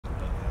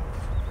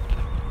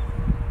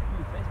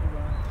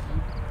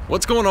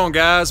What's going on,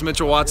 guys?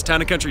 Mitchell Watts,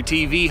 Town & Country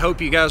TV. Hope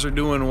you guys are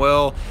doing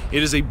well.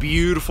 It is a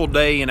beautiful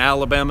day in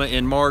Alabama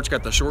in March.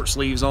 Got the short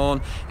sleeves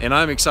on, and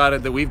I'm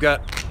excited that we've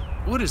got...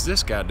 What is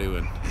this guy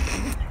doing?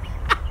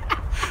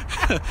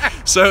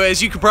 So,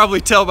 as you can probably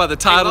tell by the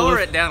title... Hey, lower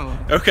it down a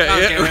little.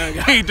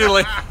 Okay. You do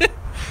like...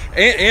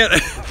 And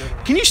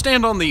can you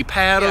stand on the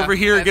pad over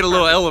here, get a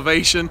little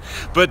elevation?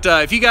 But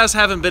if you guys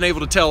haven't been able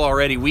to tell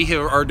already, we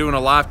are doing a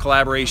live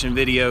collaboration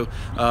video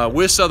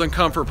with Southern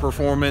Comfort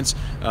Performance,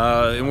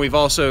 and we've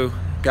also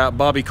got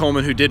Bobby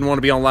Coleman, who didn't want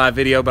to be on live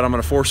video, but I'm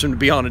going to force him to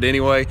be on it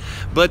anyway.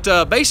 But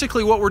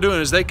basically what we're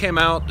doing is they came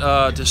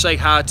out to say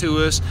hi to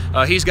us.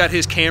 He's got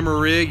his camera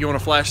rig. You want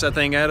to flash that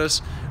thing at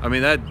us? I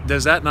mean,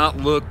 does that not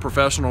look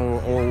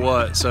professional or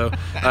what? So,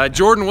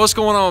 Jordan, what's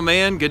going on,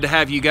 man? Good to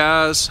have you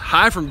guys.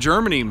 Hi from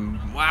Germany.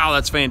 Wow,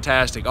 that's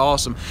fantastic.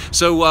 Awesome.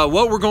 So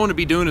what we're going to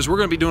be doing is we're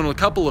going to be doing a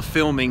couple of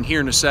filming here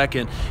in a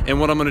second. And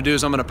what I'm going to do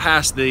is I'm going to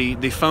pass the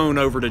phone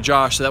over to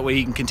Josh so that way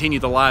he can continue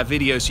the live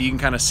video so you can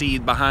kind of see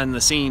behind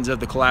the scenes of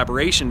the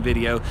collaboration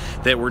video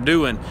that we're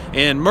doing.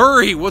 And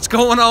Murray, what's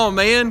going on,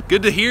 man?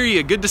 Good to hear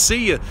you. Good to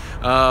see you.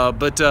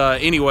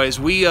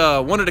 Anyways, we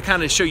wanted to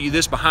kind of show you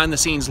this behind the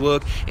scenes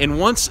look. And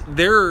once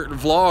their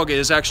vlog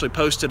is actually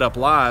posted up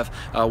live,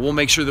 we'll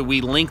make sure that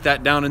we link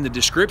that down in the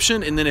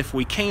description, and then if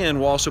we can,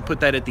 we'll also put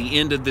that at the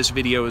end of this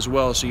video as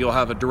well, so you'll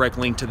have a direct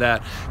link to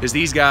that, because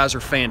these guys are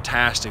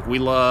fantastic. We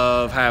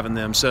love having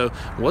them. So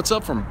what's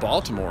up from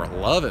Baltimore? I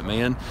love it,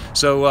 man.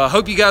 So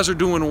hope you guys are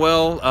doing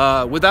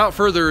well. Without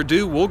further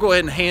ado, we'll go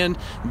ahead and hand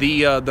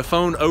the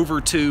phone over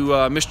to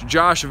Mr.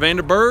 Josh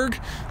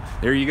Vanderberg.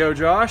 There you go,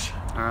 Josh.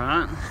 All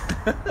right.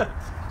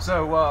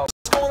 So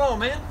what's going on,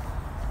 man?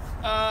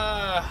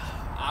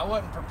 I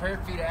wasn't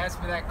prepared for you to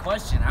ask me that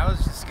question. I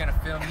was just gonna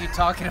film you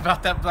talking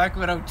about that Black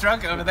Widow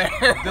truck over there.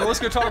 Then let's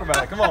go talk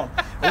about it. Come on.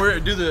 We're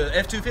do the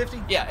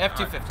F-250? Yeah,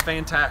 F-250. Right.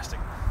 Fantastic.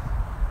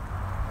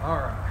 All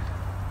right.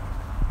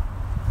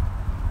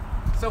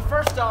 So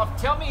first off,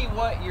 tell me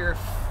what your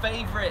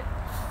favorite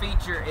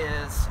feature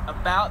is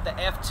about the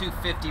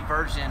F-250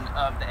 version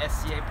of the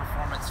SCA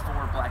Performance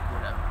 4 Black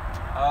Widow.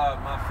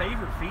 My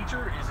favorite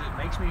feature is it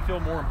makes me feel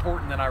more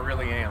important than I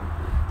really am.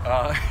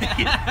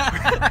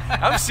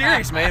 I'm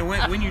serious, man.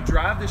 When you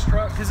drive this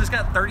truck, because it's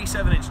got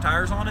 37-inch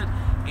tires on it,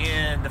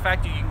 and the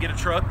fact that you can get a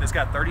truck that's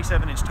got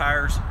 37-inch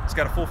tires, it's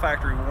got a full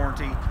factory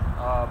warranty,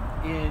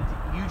 and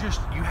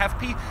you have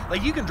people,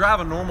 like, you can drive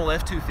a normal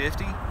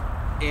F-250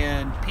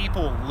 and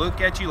people look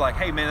at you like,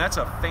 hey man, that's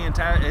a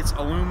fantastic, it's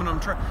aluminum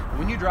truck.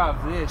 When you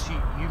drive this,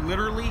 you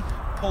literally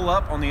pull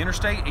up on the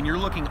interstate and you're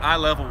looking eye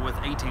level with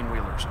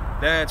 18-wheelers.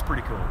 That's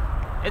pretty cool.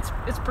 It's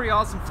pretty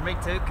awesome for me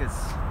too, because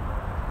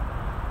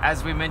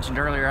as we mentioned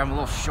earlier, I'm a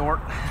little short.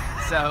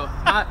 So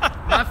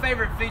my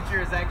favorite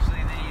feature is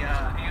actually the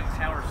amp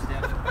tower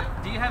step.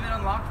 Do you have it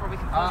unlocked where we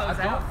can pull those out?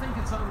 I don't think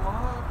it's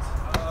unlocked.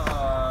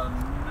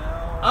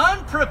 No.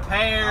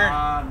 Unprepared.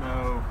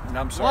 No.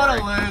 I'm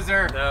sorry. What a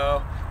loser.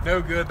 No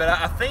good. But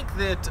I think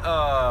that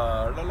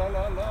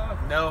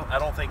no, I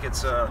don't think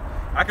it's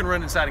I can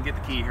run inside and get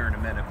the key here in a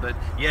minute. But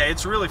yeah,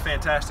 it's really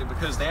fantastic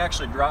because they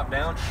actually drop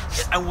down.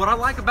 And what I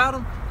like about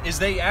them is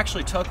they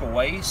actually tuck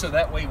away, so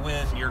that way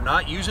when you're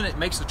not using it, it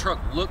makes the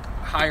truck look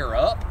higher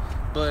up.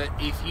 But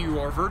if you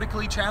are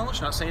vertically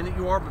challenged, not saying that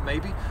you are, but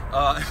maybe,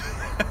 I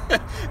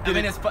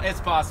mean, it's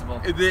possible.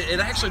 It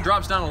actually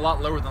drops down a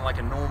lot lower than like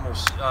a normal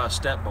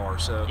step bar.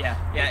 So yeah,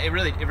 it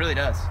really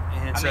does.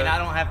 And I mean, I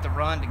don't have to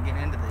run to get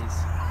into these.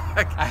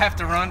 I have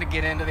to run to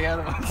get into the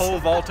other ones. Pole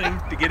vaulting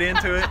to get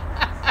into it.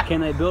 Can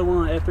they build one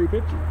on an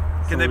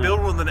F-350? Can they build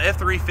one with an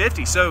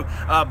F-350? So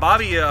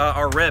Bobby,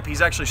 our rep,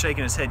 he's actually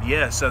shaking his head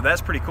yes. So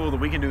that's pretty cool that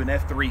we can do an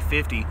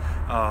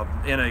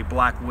F-350 in a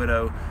Black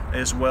Widow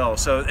as well.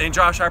 So, and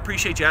Josh, I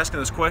appreciate you asking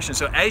this question.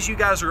 So as you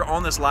guys are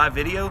on this live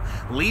video,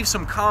 leave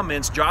some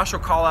comments. Josh will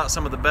call out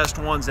some of the best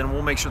ones, and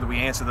we'll make sure that we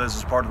answer those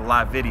as part of the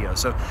live video.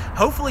 So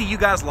hopefully you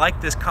guys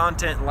like this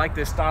content, like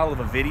this style of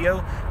a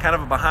video, kind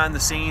of a behind the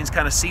scenes,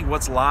 kind of see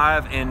what's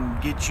live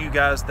and get you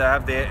guys to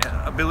have the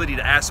ability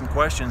to ask some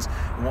questions,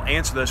 and we'll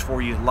answer those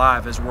for you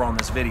live as we're on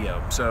this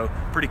video. So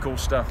pretty cool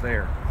stuff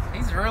there.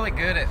 He's really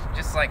good at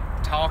just like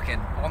talking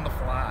on the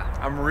fly.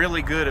 I'm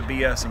really good at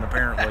BSing,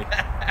 apparently.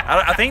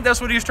 I think that's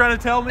what he was trying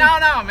to tell me.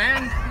 No,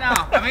 man. No.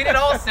 I mean, it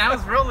all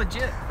sounds real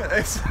legit. It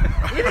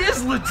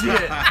is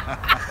legit.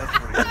 That's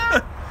pretty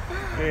good.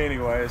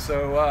 Anyway,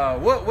 so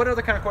what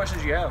other kind of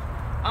questions do you have?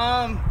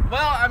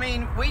 Well, I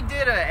mean, we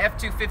did a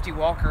F-250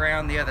 walk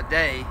around the other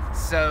day,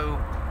 so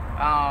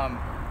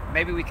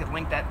maybe we could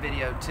link that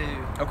video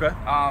too. Okay.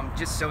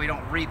 Just so we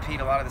don't repeat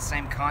a lot of the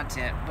same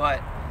content,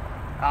 but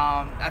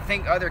I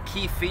think other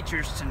key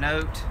features to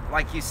note,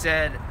 like you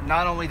said,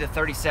 not only the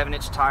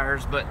 37-inch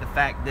tires, but the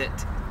fact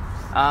that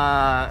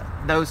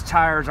those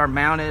tires are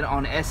mounted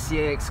on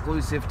SCA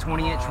exclusive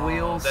 20-inch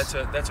wheels.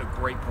 That's a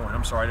great point.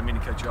 I'm sorry, I didn't mean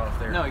to cut you off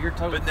there. No, you're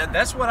totally. But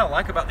that's what I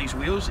like about these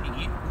wheels.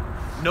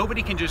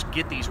 Nobody can just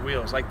get these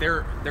wheels. Like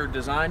they're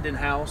designed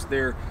in-house.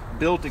 They're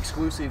built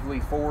exclusively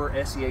for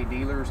SCA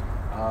dealers.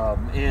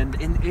 And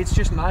it's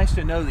just nice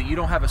to know that you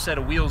don't have a set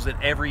of wheels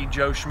that every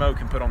Joe Schmo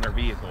can put on their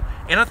vehicle.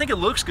 And I think it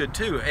looks good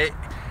too.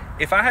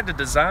 If I had to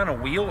design a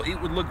wheel,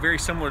 it would look very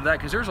similar to that,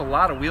 because there's a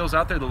lot of wheels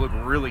out there that look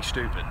really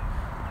stupid.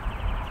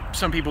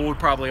 Some people would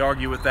probably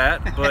argue with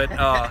that, but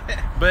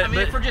I mean,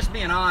 if we're just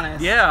being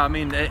honest. Yeah, I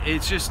mean,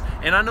 it's just,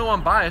 and I know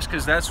I'm biased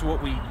because that's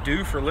what we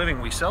do for a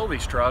living. We sell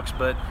these trucks,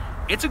 but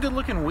it's a good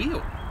looking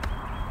wheel.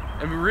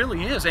 I mean, it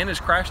really is, and it's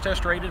crash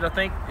test rated, I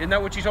think. Isn't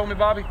that what you told me,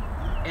 Bobby?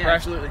 Yeah,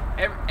 absolutely.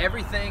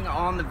 Everything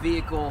on the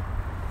vehicle,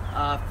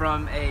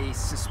 from a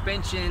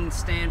suspension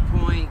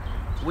standpoint,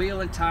 wheel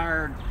and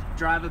tire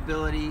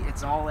drivability,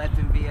 it's all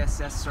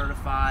FMVSS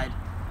certified.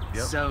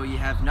 Yep. So you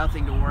have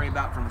nothing to worry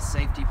about from a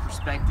safety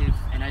perspective.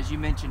 And as you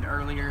mentioned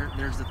earlier,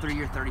 there's a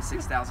 3-year,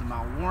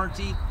 36,000-mile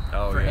warranty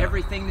for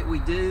everything that we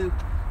do.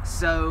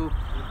 So,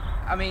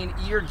 I mean,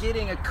 you're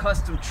getting a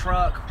custom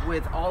truck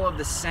with all of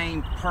the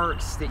same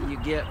perks that you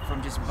get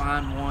from just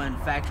buying one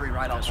factory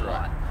right off the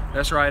lot.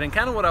 That's right, and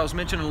kind of what I was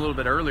mentioning a little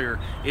bit earlier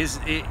is,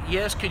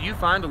 yes, could you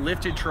find a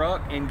lifted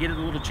truck and get it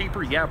a little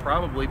cheaper? Yeah,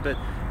 probably, but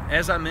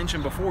as I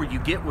mentioned before, you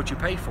get what you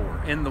pay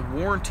for, and the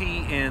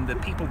warranty and the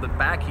people that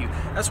back you.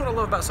 That's what I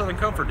love about Southern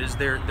Comfort, is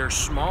they're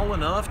small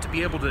enough to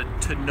be able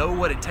to know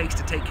what it takes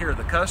to take care of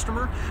the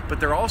customer, but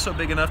they're also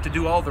big enough to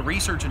do all the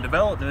research and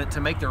development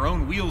to make their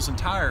own wheels and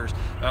tires,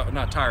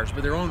 not tires,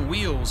 but their own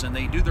wheels, and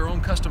they do their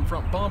own custom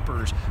front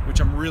bumpers, which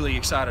I'm really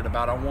excited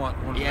about. I want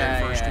one of the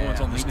very first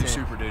ones on this new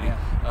Super Duty,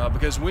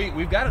 because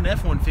we've got an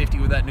F-150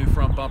 with that new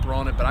front bumper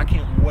on it, but I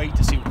can't wait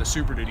to see what the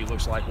Super Duty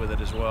looks like with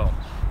it as well.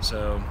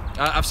 So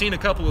I've seen a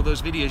couple of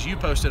those videos you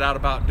posted out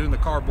about doing the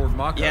cardboard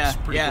mock-ups.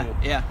 Pretty cool.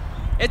 Yeah.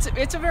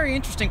 It's a very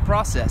interesting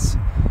process.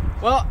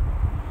 Well,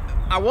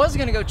 I was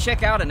gonna go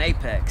check out an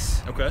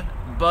Apex. Okay.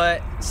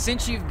 But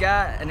since you've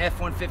got an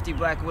F-150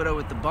 Black Widow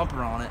with the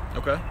bumper on it,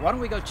 okay, why don't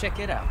we go check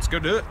it out? Let's go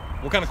do it.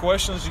 What kind of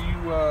questions do you?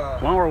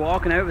 While we're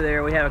walking over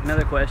there, we have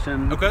another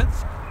question. Okay.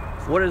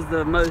 What is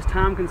the most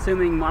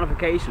time-consuming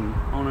modification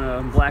on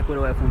a Black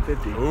Widow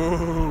F-150?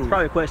 Ooh. It's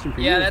probably a question for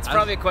you. Yeah, that's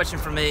probably a question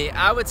for me.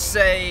 I would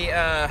say,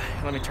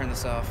 let me turn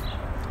this off.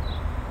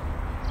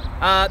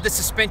 The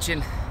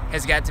suspension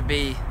has got to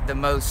be the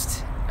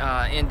most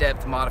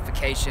in-depth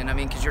modification. I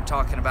mean, because you're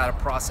talking about a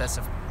process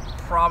of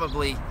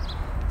probably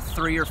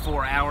 3 or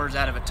 4 hours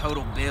out of a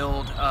total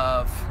build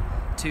of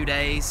 2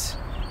 days.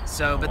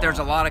 So, but there's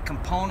a lot of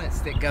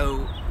components that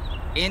go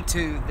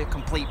into the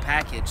complete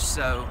package.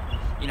 So,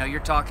 you know, you're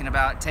talking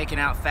about taking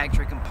out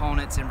factory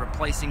components and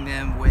replacing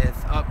them with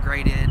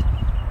upgraded,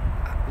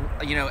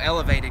 you know,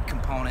 elevated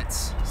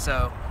components.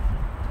 So,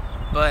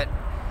 but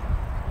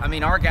I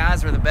mean, our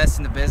guys are the best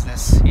in the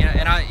business. You know,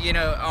 and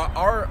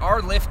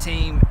our lift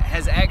team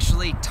has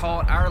actually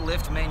taught our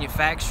lift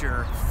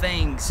manufacturer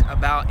things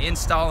about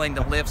installing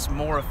the lifts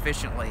more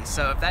efficiently.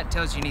 So if that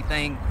tells you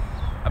anything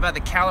about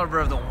the caliber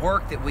of the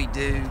work that we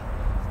do,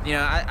 you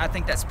know, I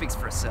think that speaks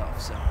for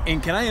itself. So.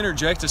 And can I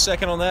interject a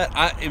second on that?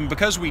 And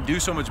because we do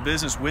so much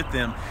business with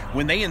them,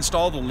 when they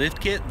install the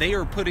lift kit, they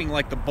are putting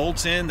like the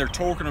bolts in, they're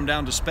torquing them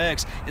down to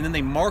specs, and then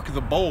they mark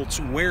the bolts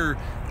where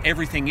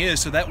everything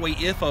is, so that way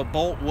if a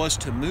bolt was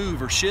to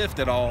move or shift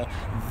at all,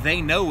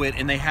 they know it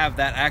and they have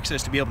that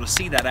access to be able to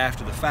see that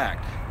after the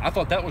fact. I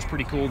thought that was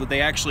pretty cool that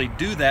they actually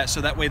do that,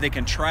 so that way they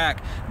can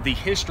track the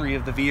history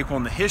of the vehicle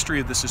and the history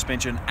of the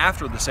suspension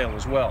after the sale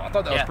as well. I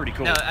thought that was pretty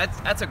cool. No,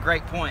 that's a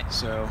great point.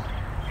 So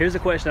here's a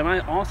question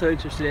I'm also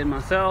interested in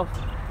myself.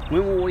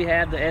 When will we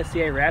have the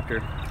SCA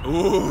Raptor?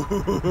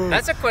 Ooh,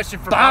 that's a question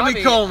for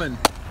Bobby Coleman.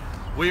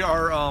 We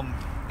are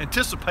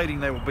anticipating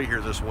they will be here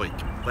this week.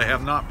 They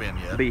have not been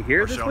yet. Be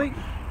here this week?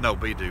 No,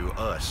 be to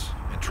us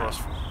in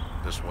Trustful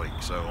this week.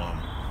 So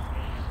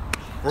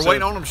we're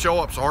waiting on them to show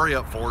up. So hurry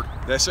up, Ford.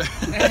 That's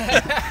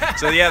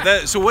so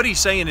yeah. So what he's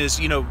saying is,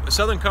 you know,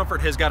 Southern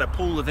Comfort has got a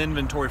pool of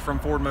inventory from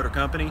Ford Motor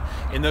Company,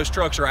 and those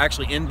trucks are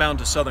actually inbound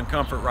to Southern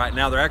Comfort right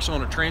now. They're actually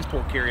on a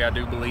transport carrier, I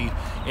do believe.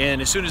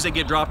 And as soon as they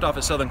get dropped off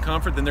at Southern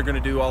Comfort, then they're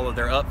going to do all of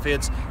their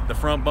upfits, the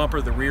front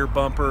bumper, the rear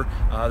bumper.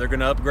 They're going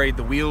to upgrade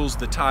the wheels,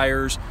 the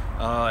tires,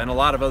 and a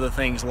lot of other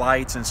things,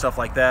 lights and stuff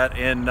like that.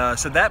 And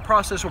so that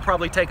process will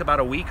probably take about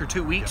a week or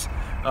 2 weeks.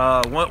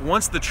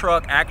 Once the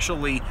truck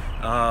actually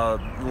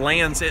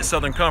lands at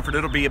Southern Comfort,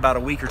 it'll be about a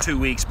week or 2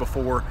 weeks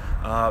before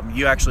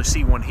you actually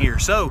see one here.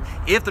 So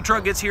if the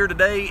truck gets here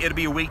today, it'll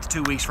be a week to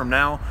 2 weeks from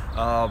now.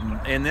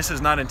 And this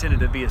is not intended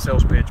to be a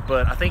sales pitch,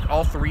 but I think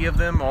all 3 of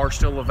them are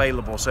still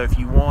available. So if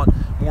you want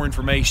more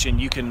information,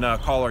 you can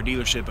call our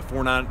dealership at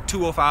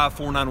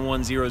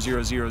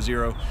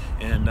 205-491-0000,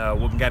 and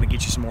we'll got to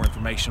get you some more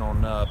information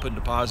on putting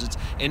deposits.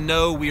 And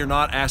no, we are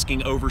not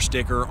asking over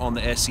sticker on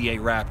the SCA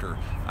Raptor.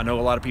 I know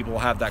a lot of people will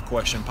have that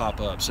question pop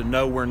up. So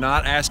no, we're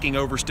not asking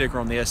over sticker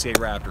on the SCA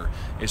Raptor.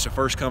 It's a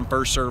first come,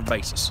 first served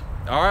basis.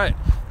 All right,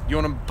 you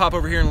want to pop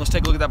over here and let's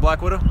take a look at that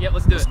Black Widow? Yep,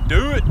 let's do it. Let's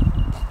do it.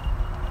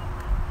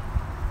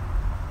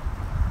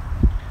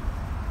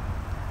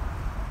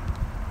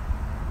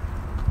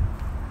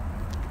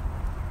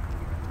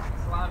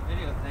 This live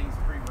video thing's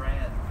pretty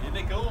rad. Isn't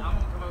it cool? I'm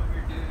gonna come over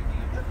here and do it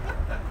again.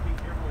 Be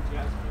careful what you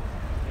ask for.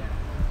 Yeah.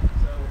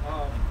 So,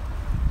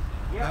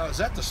 Yeah. Now, is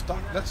that the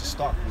stock? That's a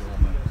stock wheel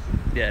on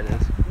that. Yeah, it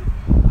is.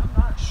 I'm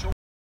not sure.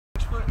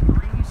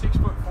 6'3",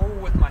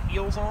 6'4" with my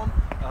heels on.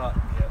 Yeah,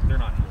 they're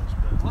not heels,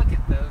 but Look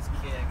at those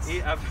kicks.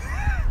 yeah,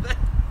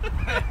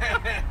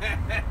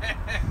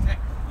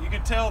 you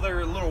can tell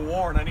they're a little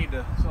worn. I need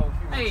to.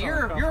 Hey,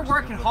 you're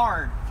working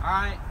hard. All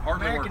right.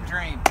 Hard American work.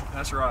 dream.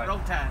 That's right. Roll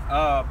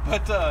Tide.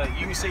 But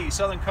you can see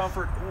Southern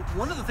Comfort.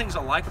 One of the things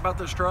I like about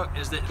this truck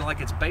is that like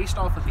it's based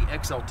off of the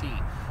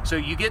XLT. So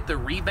you get the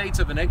rebates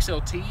of an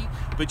XLT,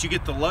 but you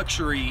get the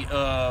luxury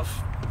of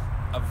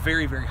a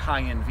very, very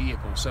high-end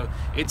vehicle. So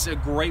it's a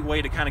great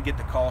way to kind of get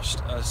the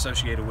cost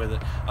associated with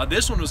it.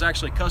 This one was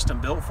actually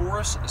custom built for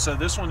us. So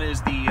this one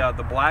is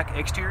the black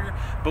exterior.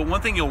 But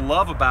one thing you'll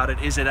love about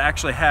it is it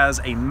actually has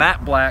a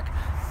matte black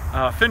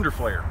fender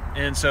flare,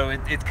 and so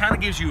it kind of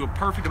gives you a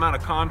perfect amount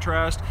of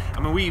contrast. I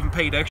mean, we even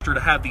paid extra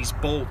to have these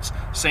bolts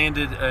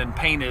sanded and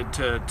painted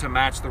to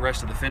match the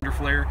rest of the fender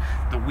flare.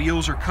 The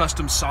wheels are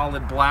custom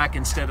solid black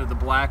instead of the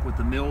black with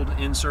the milled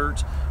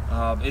inserts.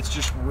 It's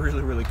just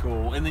really, really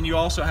cool. And then you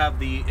also have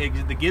the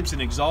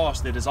Gibson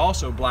exhaust that is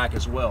also black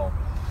as well.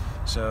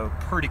 So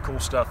pretty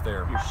cool stuff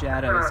there. Your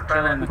shadow is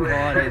killing the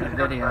quality of the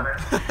video.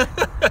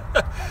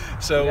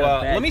 So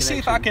let me see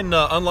if I can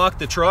unlock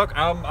the truck.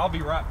 I'll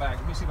be right back.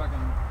 Let me see if I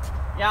can.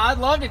 Yeah, I'd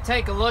love to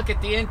take a look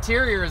at the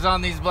interiors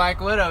on these Black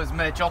Widows,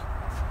 Mitchell.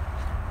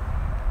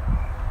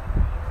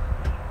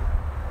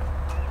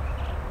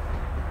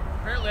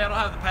 Apparently I don't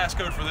have the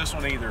passcode for this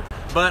one either.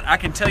 But I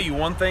can tell you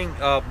one thing,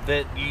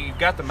 that you've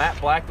got the matte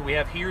black that we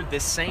have here.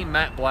 This same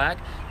matte black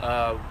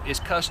is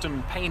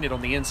custom painted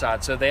on the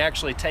inside. So they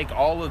actually take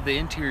all of the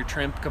interior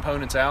trim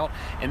components out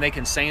and they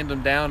can sand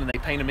them down and they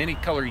paint them any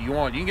color you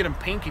want. You can get them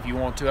pink if you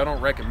want to. I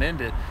don't recommend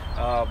it.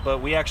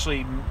 But we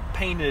actually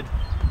painted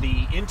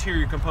the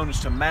interior components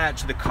to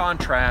match the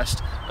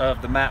contrast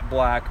of the matte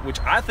black, which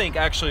I think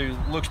actually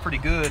looks pretty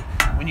good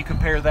when you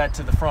compare that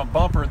to the front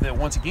bumper that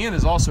once again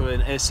is also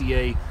an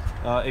SCA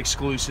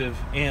exclusive,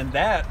 and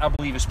that I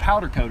believe is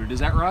powder coated. Is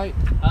that right?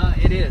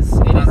 It is.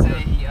 It is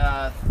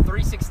a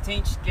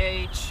 3/16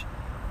 gauge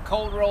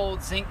cold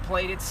rolled zinc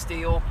plated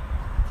steel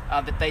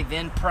that they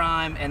then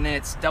prime, and then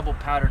it's double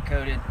powder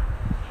coated,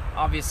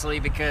 obviously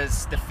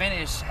because the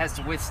finish has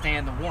to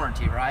withstand the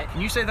warranty, right? Can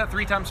you say that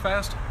 3 times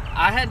fast?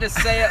 I had to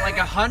say it like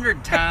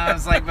 100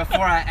 times, like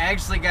before I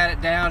actually got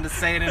it down to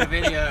say it in a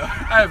video.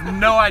 I have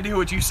no idea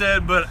what you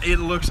said, but it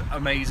looks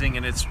amazing,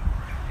 and it's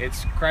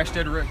crash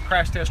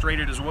test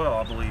rated as well,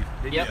 I believe.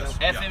 Yep, Yes.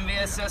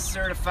 FMVSS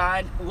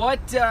certified. What?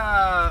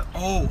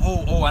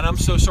 Oh, and I'm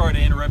so sorry to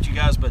interrupt you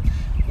guys, but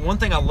one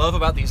thing I love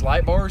about these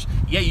light bars,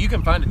 yeah, you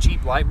can find a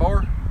cheap light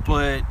bar,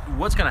 but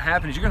what's going to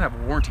happen is you're going to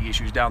have warranty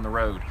issues down the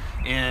road.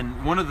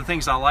 And one of the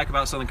things I like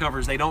about Southern Comfort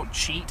is they don't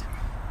cheat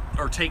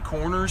or take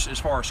corners as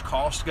far as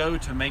costs go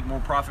to make more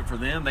profit for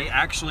them. They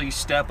actually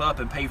step up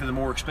and pay for the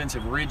more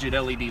expensive rigid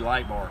LED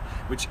light bar,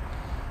 which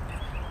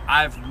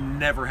I've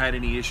never had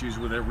any issues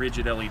with a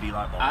rigid LED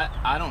light bar.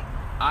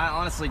 I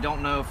honestly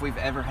don't know if we've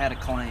ever had a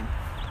claim,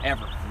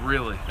 ever.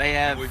 Really? They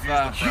have. We've used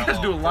them for you guys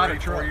do a lot of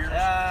 34 trucks. years.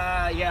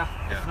 Yeah,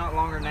 if not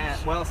longer than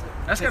that. Well,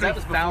 That's gotta that be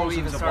was before we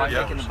even thousands of started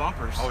light making the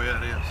bumpers. Oh yeah,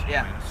 it is.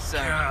 Yeah. I mean, So,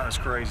 God, that's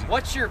crazy.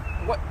 what's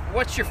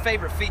your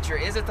favorite feature?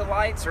 Is it the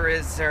lights, or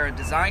is there a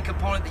design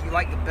component that you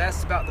like the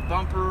best about the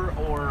bumper,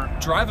 or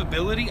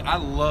Drivability, I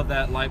love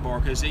that light bar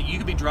because you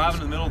could be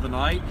driving in the middle of the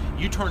night,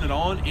 you turn it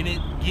on, and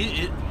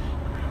it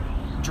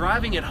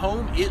driving at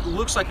home, it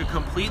looks like a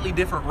completely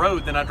different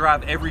road than I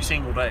drive every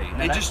single day.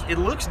 It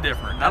looks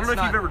different. I don't know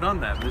if you've ever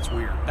done that, but it's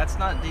weird. that's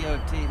not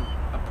DOT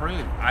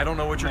approved? I don't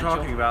know what you're Mitchell.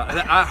 talking about.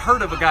 I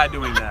heard of a guy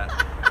doing that.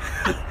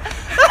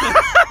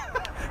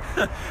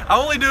 I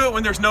only do it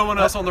when there's no one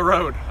else on the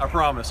road, I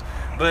promise.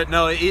 But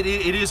no, it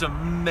is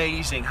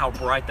amazing how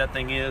bright that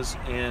thing is,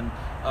 and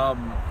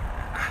I'm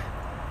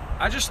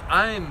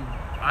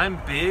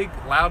big,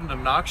 loud, and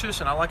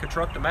obnoxious, and I like a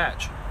truck to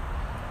match.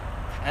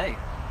 Hey,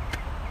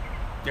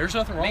 There's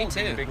nothing wrong me with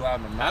too. being big, loud,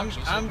 and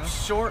obnoxious. I'm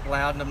short,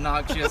 loud, and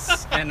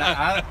obnoxious, and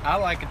I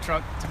like a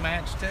truck to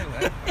match too.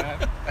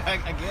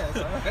 I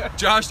guess.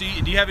 Josh, do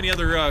you have any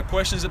other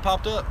questions that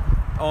popped up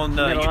on You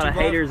got a lot YouTube of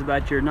Live? haters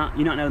about you not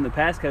knowing the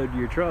passcode to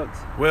your trucks,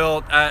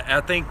 Well, I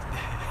think,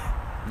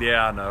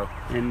 yeah, I know.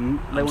 and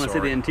they want to see the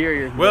sorry.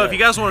 interior. Well, but if you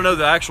guys want to know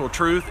the actual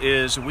truth,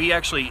 is we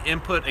actually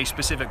input a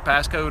specific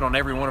passcode on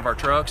every one of our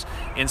trucks,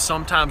 and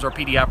sometimes our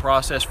PDI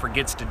process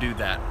forgets to do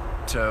that.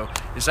 So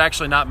it's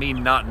actually not me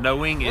not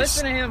knowing. It's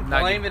Listen to him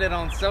not blaming it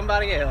on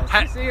somebody else.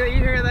 Ha- You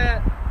hear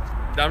that?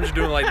 I'm just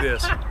doing it like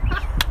this.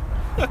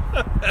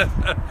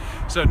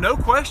 So no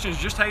questions,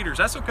 just haters.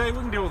 That's okay. We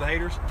can deal with the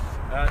haters.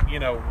 You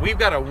know, we've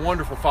got a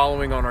wonderful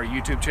following on our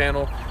YouTube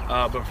channel,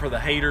 but for the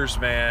haters,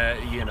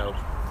 man, you know,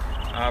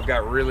 I've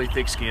got really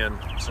thick skin,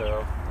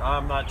 so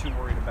I'm not too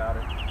worried about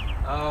it.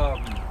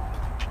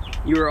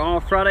 you were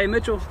off Friday,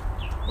 Mitchell?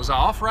 Was I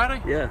off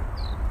Friday? Yeah.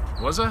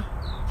 Was I?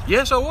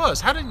 Yes, I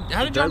was. How did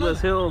y'all know?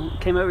 Douglas Hill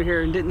came over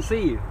here and didn't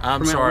see you. I'm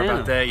from sorry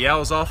Atlanta. about that. Yeah, I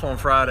was off on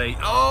Friday.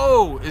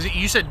 Oh, is it?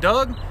 You said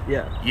Doug?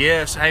 Yeah.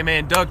 Yes. Hey,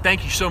 man, Doug,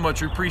 thank you so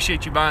much. We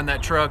appreciate you buying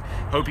that truck.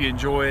 Hope you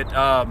enjoy it.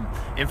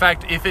 In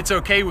fact, if it's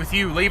okay with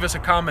you, leave us a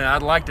comment.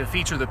 I'd like to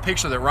feature the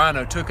picture that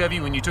Rhino took of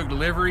you when you took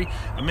delivery.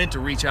 I meant to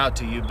reach out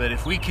to you, but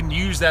if we can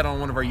use that on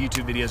one of our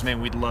YouTube videos,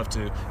 man, we'd love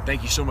to.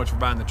 Thank you so much for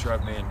buying the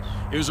truck, man.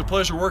 It was a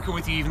pleasure working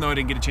with you, even though I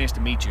didn't get a chance to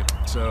meet you.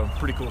 So,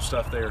 pretty cool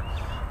stuff there.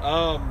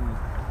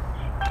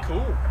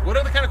 Cool. What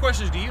other kind of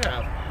questions do you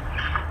have?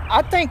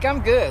 I think I'm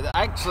good.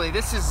 Actually,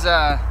 this has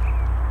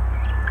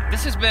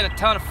been a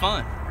ton of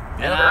fun.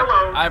 And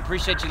I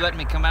appreciate you letting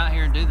me come out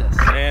here and do this.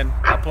 Man,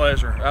 my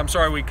pleasure. I'm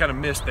sorry we kind of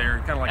missed there.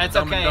 Kind of like That's a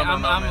dumb okay. and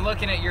dumber I'm moment.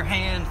 looking at your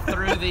hand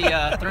through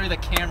the through the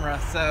camera.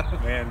 So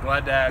Man,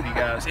 glad to have you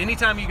guys.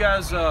 Anytime you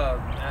guys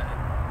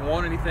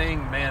want anything,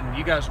 man,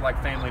 you guys are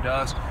like family to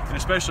us, and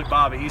especially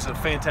Bobby. He's a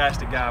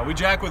fantastic guy. We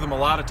jack with him a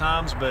lot of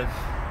times, but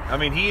I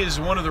mean, he is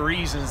one of the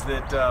reasons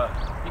that.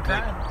 you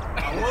crying?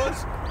 I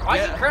was. Why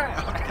Yeah. you crying?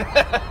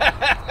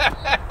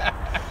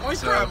 Why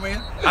So, crying,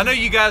 man? I know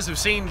you guys have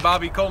seen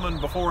Bobby Coleman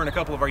before in a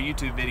couple of our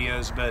YouTube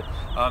videos, but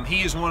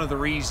he is one of the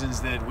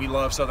reasons that we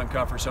love Southern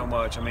Comfort so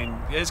much. I mean,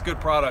 it's good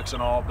products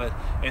and all, but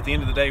at the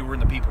end of the day, we're in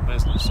the people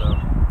business. So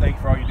thank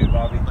you for all you do,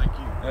 Bobby. Thank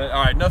you.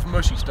 All right, enough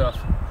mushy stuff.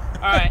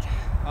 All right,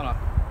 hold on.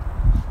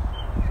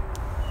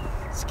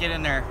 Let's get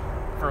in there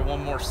for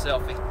one more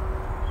selfie.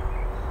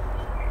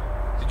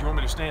 Did you want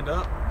me to stand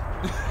up?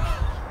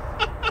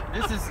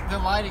 The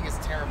lighting is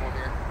terrible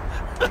here.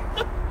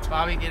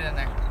 Bobby, get in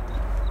there.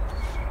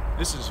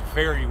 This is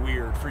very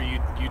weird for you,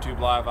 YouTube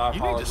Live. I You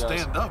apologize. need to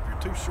stand up.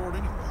 You're too short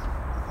anyway.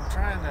 I'm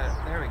trying to.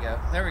 There we go.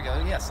 There we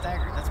go. Yeah,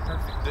 staggered. That's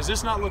perfect. Does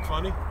this not look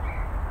funny?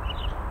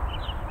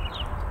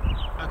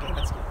 Okay,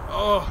 that's good.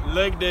 Oh,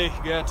 leg day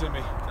got to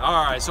me.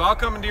 All right, so I'll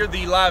commandeer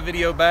the live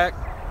video back.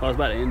 I was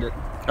about to end it.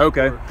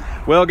 Okay.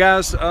 Well,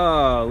 guys,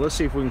 let's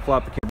see if we can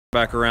flop the camera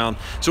back around.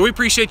 So we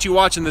appreciate you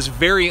watching this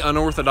very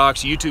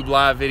unorthodox YouTube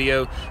live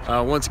video.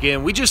 Once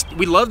again, we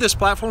love this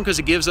platform because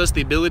it gives us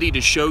the ability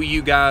to show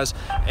you guys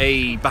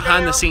a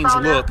behind the scenes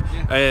look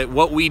at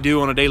what we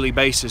do on a daily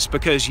basis.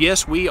 Because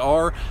yes, we're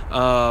a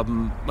Ford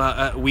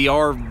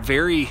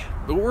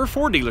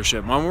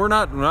dealership. We're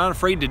not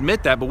afraid to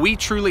admit that, but we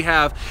truly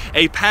have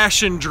a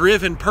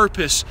passion-driven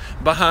purpose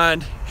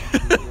behind.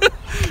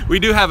 We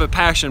do have a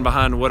passion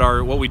behind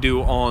what we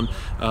do on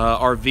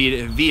our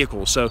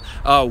vehicle. So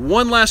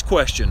one last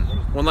question.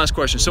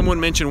 Someone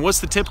mentioned, what's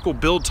the typical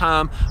build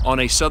time on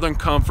a Southern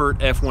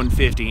Comfort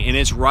F-150? And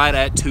it's right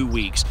at 2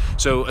 weeks.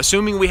 So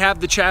assuming we have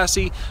the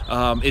chassis,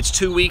 it's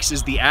 2 weeks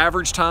is the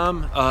average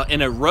time.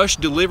 In a rush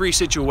delivery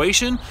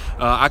situation,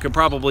 I could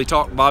probably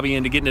talk Bobby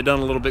into getting it done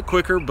a little bit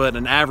quicker, but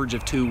an average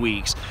of 2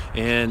 weeks.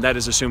 And that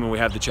is assuming we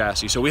have the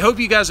chassis. So we hope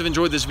you guys have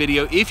enjoyed this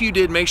video. If you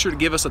did, make sure to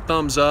give us a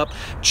thumbs up.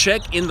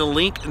 Check in the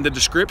link in the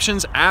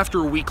descriptions.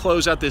 After we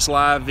close out this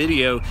live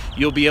video,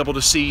 you'll be able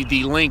to see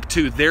the link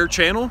to their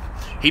channel.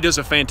 He does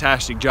a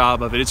fantastic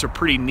job of it. It's a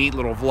pretty neat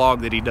little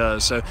vlog that he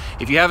does. So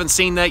if you haven't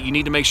seen that, you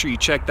need to make sure you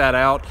check that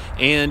out.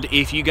 And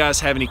if you guys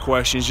have any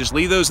questions, just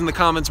leave those in the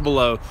comments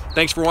below.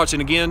 Thanks for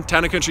watching again.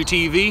 Town & Country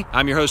TV.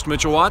 I'm your host,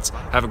 Mitchell Watts.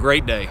 Have a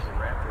great day.